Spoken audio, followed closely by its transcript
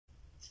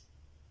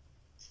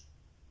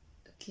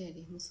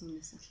Keri,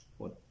 musomesa.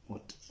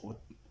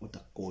 What a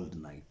cold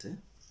night, eh?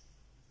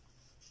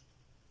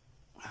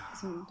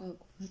 So nataka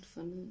kupata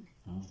fanane.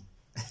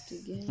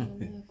 Together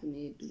kuna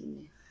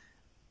edune.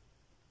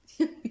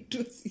 It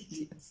was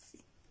serious.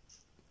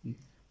 Mimi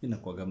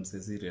nakuaga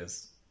mse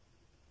serious.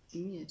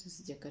 Mimi hata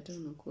sijakataa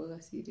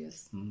unakuaga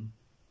serious.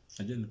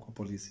 Najua nilikuwa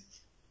polisi.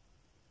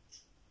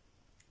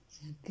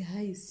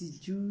 Guys,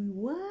 sijui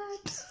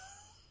what?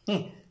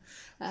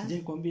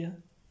 Sijai kwambia.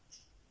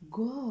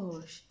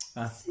 Gosh.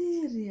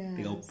 Serious.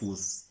 Piga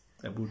upus.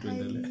 Hebu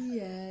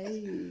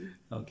tuendelee.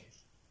 Okay.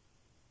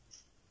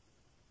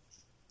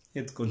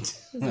 Let's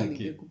continue.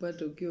 Okay.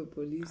 Kupata ukiwa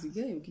polisi.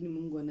 Guy, mkini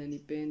Mungu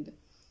ananipenda.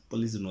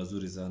 Polisi ni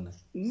wazuri sana.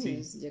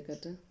 Mimi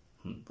sijakataa.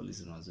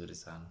 Polisi ni wazuri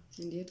sana.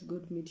 And yet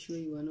God made sure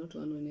you were not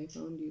one when I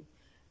found you.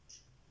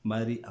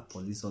 Marry a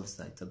police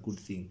officer. It's a good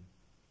thing.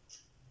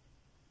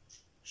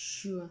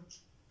 Sure.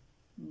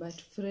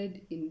 But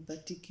Fred in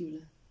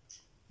particular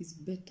is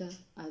better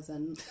as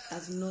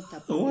not a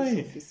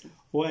police officer.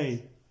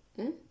 Why?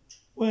 Eh?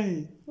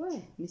 Why?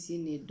 Misi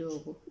ni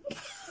dogo.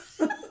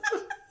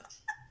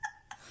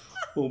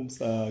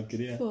 Homes are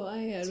clear. For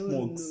I don't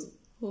know.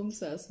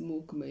 Homes are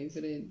smoke, my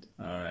friend.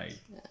 All right.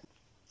 Yeah.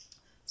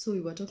 So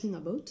we were talking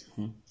about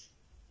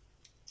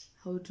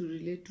how to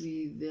relate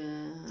with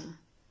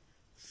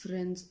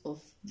friends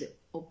of the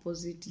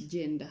opposite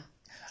gender.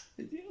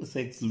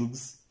 Sex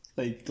looks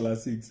like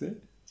classics, eh?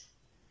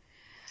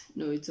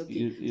 No, it's okay.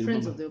 You Friends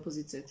remember, of the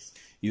opposite sex.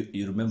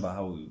 You remember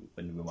how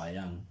when we were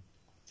young,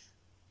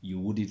 you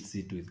wouldn't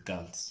sit with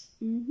girls.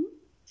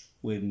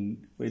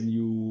 When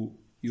you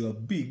are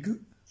big,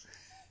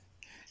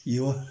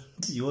 you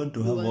want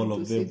to have all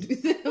of them.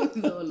 Sit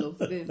with all of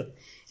them.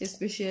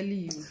 Especially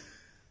you.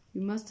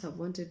 You must have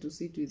wanted to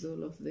sit with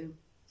all of them.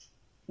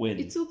 When?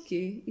 It's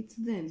okay. It's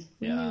then.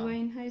 When you were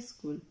in high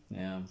school.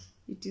 Yeah.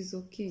 It is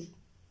okay.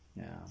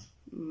 Yeah.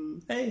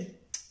 Hey.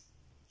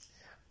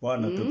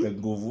 Bwana tupe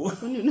nguvu.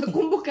 Kwani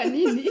unakumbuka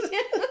nini?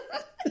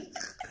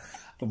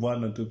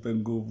 Bwana tupe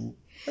nguvu.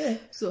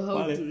 So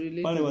how to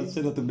relate? Wale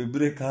wasichana tume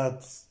break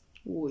hearts.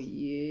 Oh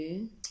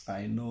yeah.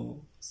 I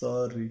know.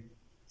 Sorry.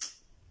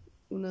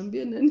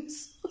 Unaambia nani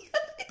sorry?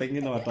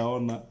 Pengine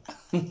wataona.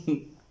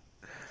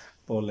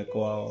 Pole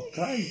kwao.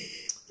 Kai.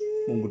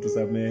 Mungu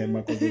tusamehe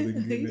makosa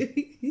zingine.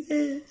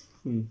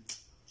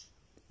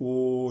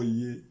 Oh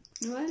yeah.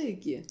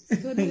 Warekia.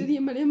 Tuendelee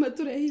marema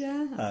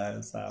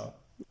turehira. Sawa.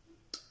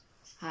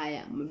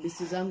 Haya,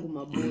 mabisi zangu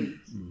maboy.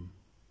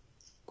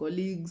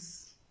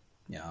 Colleagues.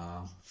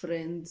 Yeah.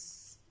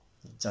 Friends.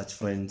 Church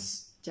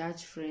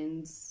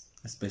friends.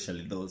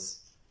 Especially those.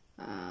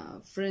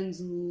 Friends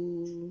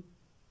who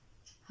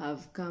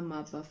have come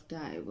up after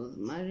I was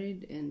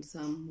married and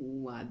some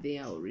who were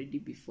there already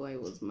before I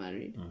was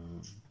married.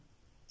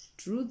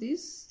 Through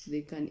this,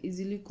 they can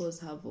easily cause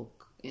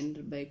havoc.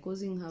 And by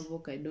causing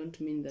havoc, I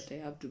don't mean that I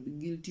have to be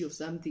guilty of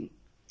something.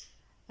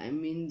 I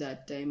mean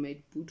that I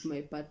might put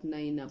my partner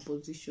in a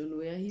position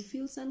where he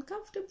feels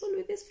uncomfortable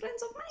with his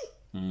friends of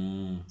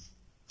mine.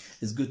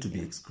 It's good to be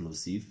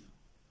exclusive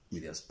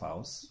with your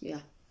spouse.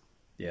 Yeah.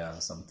 There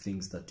are some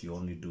things that you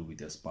only do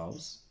with your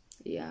spouse.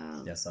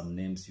 Yeah. There are some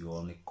names you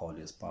only call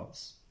your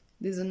spouse.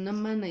 There's a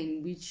manner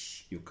in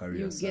which you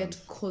get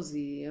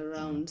cozy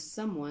around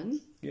someone.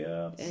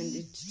 Yeah. And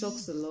it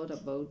talks a lot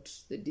about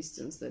the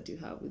distance that you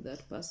have with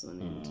that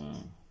person.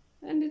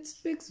 And it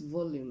speaks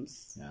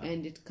volumes. Yeah.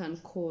 And it can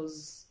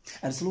cause...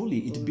 And slowly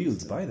it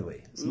builds, by the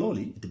way.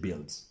 Slowly it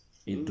builds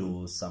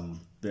into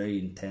some very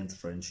intense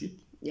friendship.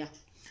 Yeah.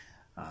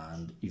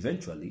 And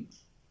eventually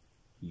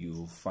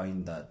you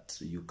find that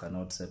you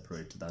cannot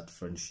separate that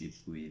friendship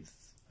with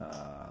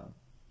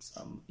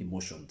some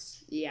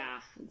emotions.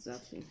 Yeah,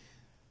 exactly.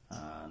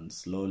 And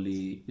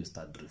slowly you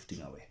start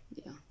drifting away.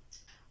 Yeah.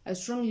 I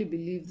strongly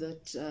believe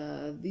that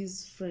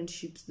these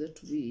friendships that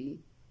we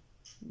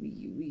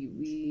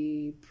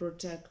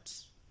protect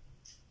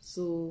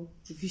so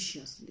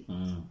viciously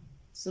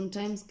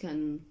sometimes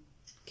can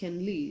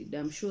lead,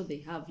 I'm sure they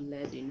have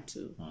led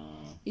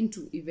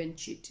into even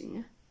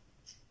cheating.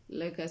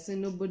 Like I said,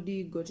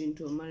 nobody got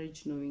into a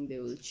marriage knowing they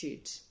will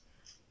cheat,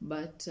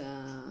 but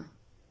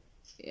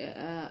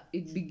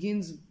it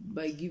begins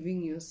by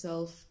giving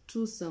yourself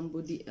to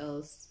somebody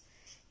else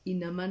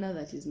in a manner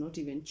that is not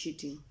even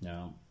cheating.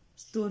 Yeah.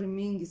 Story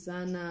mingi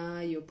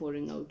sana, you're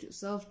pouring out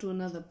yourself to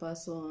another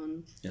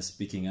person. You're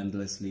speaking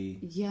endlessly.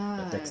 Yeah.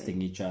 You're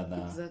texting each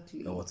other.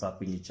 Exactly. You're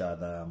WhatsApping each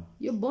other.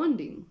 You're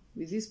bonding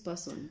with this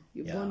person.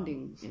 You're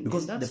bonding. And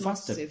because that's the not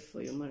first step, safe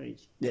for your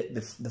marriage.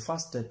 The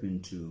first step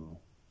into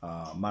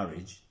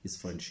marriage is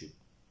friendship.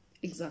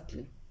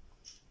 Exactly.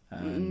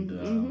 And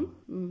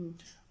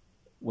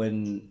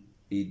when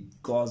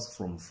it goes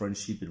from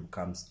friendship, it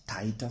becomes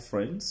tighter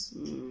friends.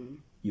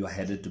 You are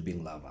headed to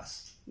being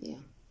lovers. Yeah.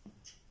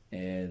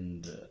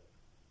 And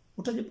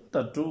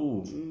utajipata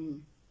tu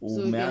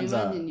so you can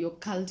imagine you're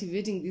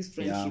cultivating this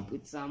friendship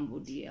with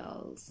somebody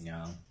else.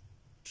 Yeah.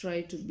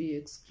 Try to be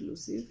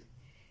exclusive.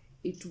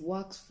 It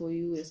works for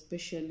you,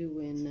 especially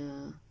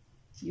when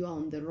you are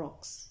on the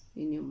rocks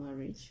in your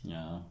marriage.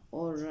 Yeah.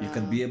 Or you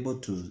can be able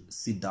to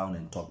sit down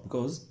and talk,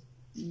 because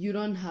you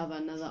don't have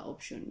another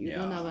option. You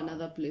don't have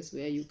another place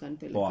where you can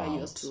peleka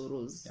your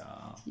sorrows.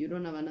 Yeah. You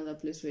don't have another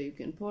place where you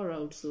can pour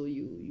out, so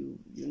you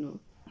know,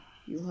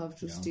 you have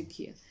to stick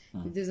here.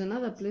 If there's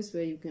another place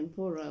where you can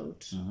pour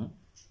out,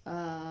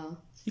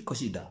 Iko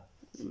shida.